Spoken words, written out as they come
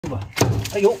吧？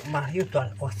哎呦妈，又断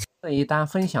了！我操！这一单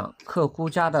分享客户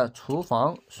家的厨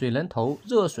房水龙头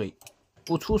热水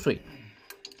不出水，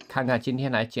看看今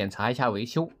天来检查一下维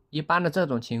修。一般的这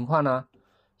种情况呢，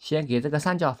先给这个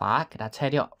三角阀给它拆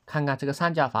掉，看看这个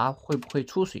三角阀会不会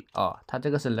出水啊？它这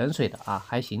个是冷水的啊，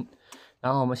还行。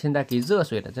然后我们现在给热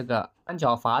水的这个三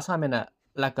角阀上面的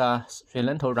那个水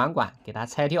龙头软管给它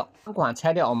拆掉，软管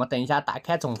拆掉，我们等一下打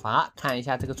开总阀看一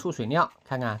下这个出水量，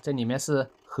看看这里面是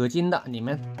合金的，里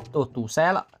面都堵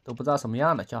塞了，都不知道什么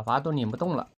样的，角阀都拧不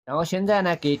动了。然后现在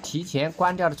呢，给提前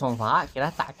关掉的总阀给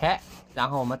它打开，然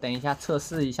后我们等一下测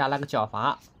试一下那个角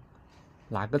阀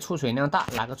哪个出水量大，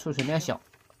哪个出水量小。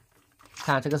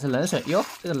看这个是冷水，哟，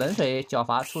这个冷水角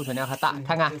阀出水量还大，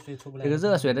看看这个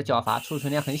热水的角阀出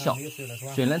水量很小，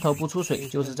水龙头不出水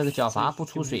就是这个角阀不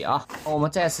出水啊。我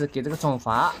们再次给这个总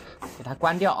阀给它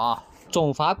关掉啊，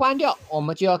总阀关掉，我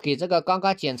们就要给这个刚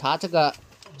刚检查这个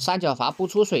三角阀不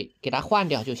出水给它换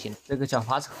掉就行。这个角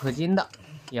阀是合金的，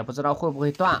也不知道会不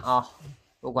会断啊，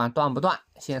不管断不断，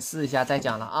先试一下再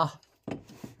讲了啊。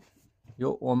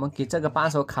有，我们给这个扳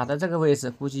手卡在这个位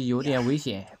置，估计有点危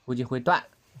险，估计会断。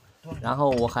然后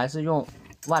我还是用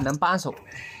万能扳手，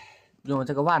用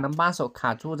这个万能扳手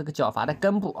卡住这个角阀的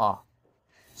根部啊，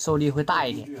受力会大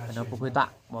一点，可能不会断。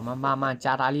我们慢慢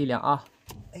加大力量啊，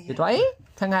别断。哎，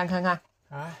看看，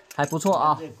还不错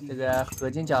啊，这个合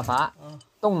金角阀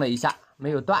动了一下，没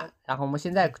有断。然后我们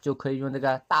现在就可以用这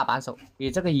个大扳手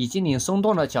给这个已经松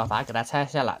动的角阀给它拆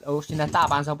下来。哦，现在大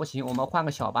扳手不行，我们换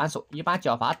个小扳手。一般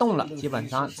角阀动了，基本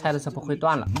上拆的是不会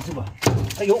断了。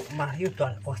哎呦妈，又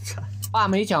断了！我操！话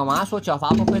没讲完，说角阀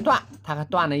不会断，它还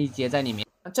断了一节在里面。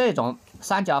这种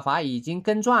三角阀已经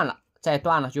更转了，再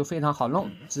断了就非常好弄，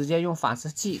直接用反射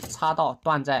器插到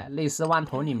断在内丝弯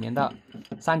头里面的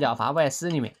三角阀外丝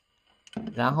里面，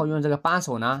然后用这个扳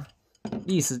手呢，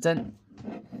逆时针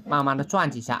慢慢的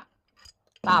转几下，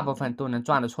大部分都能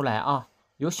转得出来啊，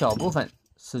有小部分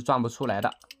是转不出来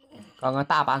的。刚刚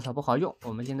大扳手不好用，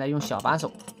我们现在用小扳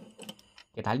手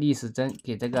给它逆时针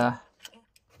给这个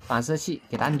反射器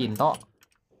给它拧到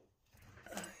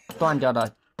断掉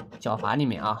的角阀里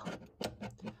面啊。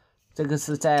这个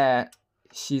是在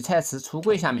洗菜池橱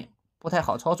柜下面，不太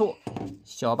好操作，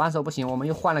小扳手不行，我们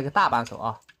又换了个大扳手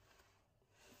啊。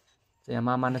这样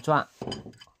慢慢的转，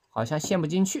好像陷不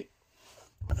进去，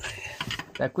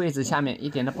在柜子下面一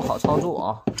点都不好操作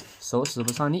啊，手使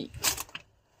不上力，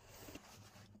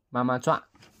慢慢转，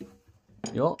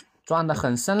哟，转的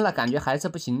很深了，感觉还是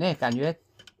不行呢，感觉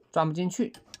转不进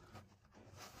去。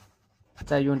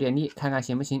再用点力看看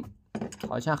行不行，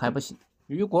好像还不行。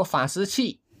如果反射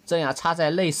器这样插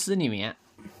在内丝里面，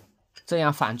这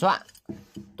样反转，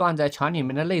断在墙里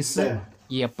面的内丝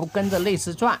也不跟着内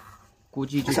丝转，估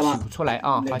计就取不出来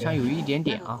啊，好像有一点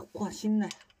点啊。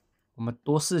我们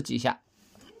多试几下，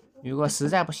如果实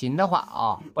在不行的话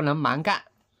啊，不能蛮干，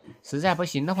实在不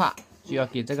行的话就要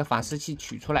给这个反射器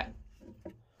取出来，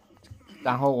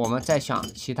然后我们再想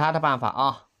其他的办法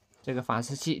啊。这个反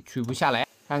射器取不下来，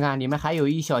看看里面还有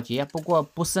一小节，不过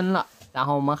不深了。然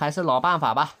后我们还是老办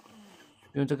法吧，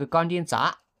用这个钢钉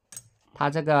砸，它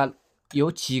这个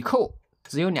有几扣，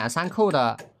只有2-3扣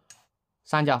的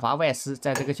三角阀外丝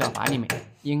在这个角阀里面，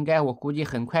应该我估计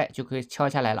很快就可以敲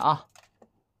下来了啊。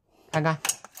看看，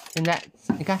现在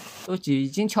你看都已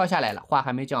经敲下来了，话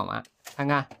还没讲完，看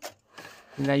看，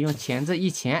现在用钳子一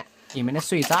钳，里面的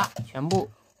碎渣全部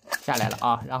下来了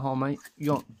啊。然后我们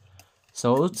用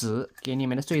手指给里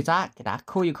面的碎渣给它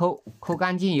抠一抠，抠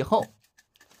干净以后，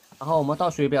然后我们到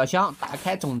水表箱打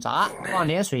开总闸，放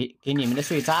点水给里面的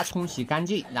碎渣冲洗干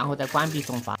净，然后再关闭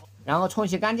总阀。然后冲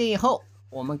洗干净以后，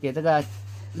我们给这个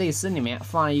内丝里面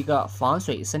放一个防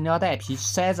水生料带皮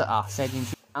塞子啊，塞进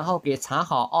去，然后给缠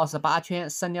好28圈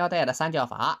生料带的三角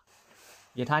阀，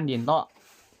给它拧到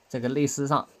这个内丝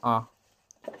上啊，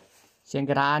先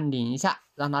给它拧一下，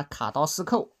让它卡到4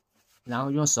扣，然后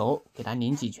用手给它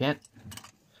拧几圈。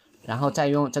然后再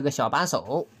用这个小扳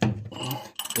手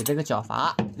给这个角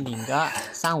阀拧个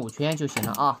3-5圈就行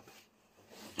了啊，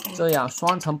这样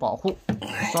双层保护，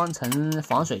双层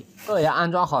防水。这样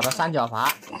安装好的三角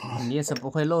阀肯定是不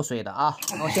会漏水的啊。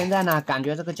然后现在呢，感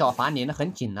觉这个角阀拧得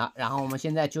很紧了，然后我们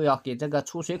现在就要给这个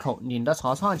出水口拧到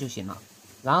朝上就行了。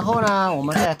然后呢，我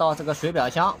们再到这个水表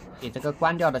箱给这个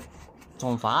关掉的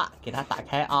总阀给它打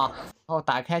开啊，然后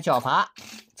打开角阀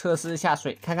测试一下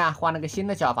水，看看换了个新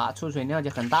的角阀，出水量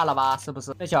就很大了吧？是不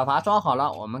是？这角阀装好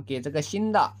了，我们给这个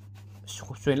新的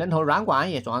水龙头软管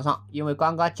也装上。因为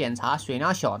刚刚检查水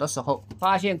量小的时候，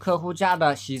发现客户家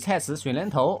的洗菜池水龙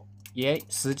头也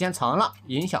时间长了，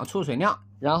影响出水量，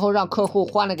然后让客户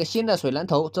换了个新的水龙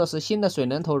头。这是新的水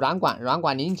龙头软管，软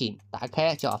管拧紧，打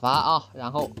开角阀啊，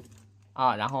然后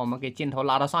啊，然后我们给镜头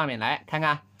拉到上面来看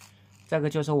看，这个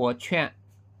就是我劝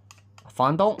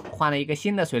房东换了一个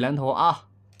新的水龙头啊。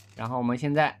然后我们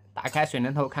现在打开水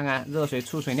龙头，看看热水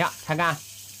出水量，看看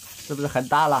是不是很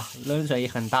大了，冷水也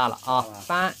很大了啊。一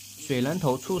般水龙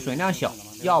头出水量小，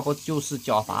要不就是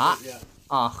角阀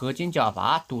啊合金角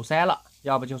阀堵塞了，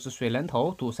要不就是水龙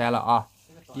头堵塞了啊。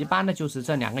一般的就是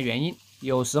这2个原因。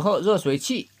有时候热水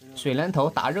器水龙头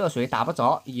打热水打不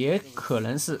着，也可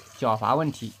能是角阀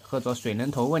问题或者水龙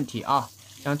头问题啊。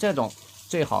像这种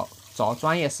最好找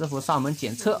专业师傅上门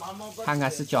检测，看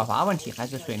看是角阀问题还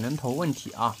是水龙头问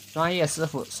题啊。专业师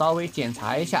傅稍微检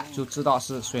查一下就知道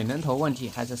是水龙头问题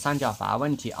还是三角阀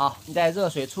问题啊。现在热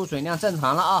水出水量正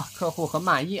常了啊，客户很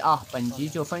满意啊。本集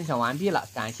就分享完毕了，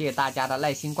感谢大家的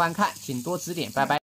耐心观看，请多指点，拜拜。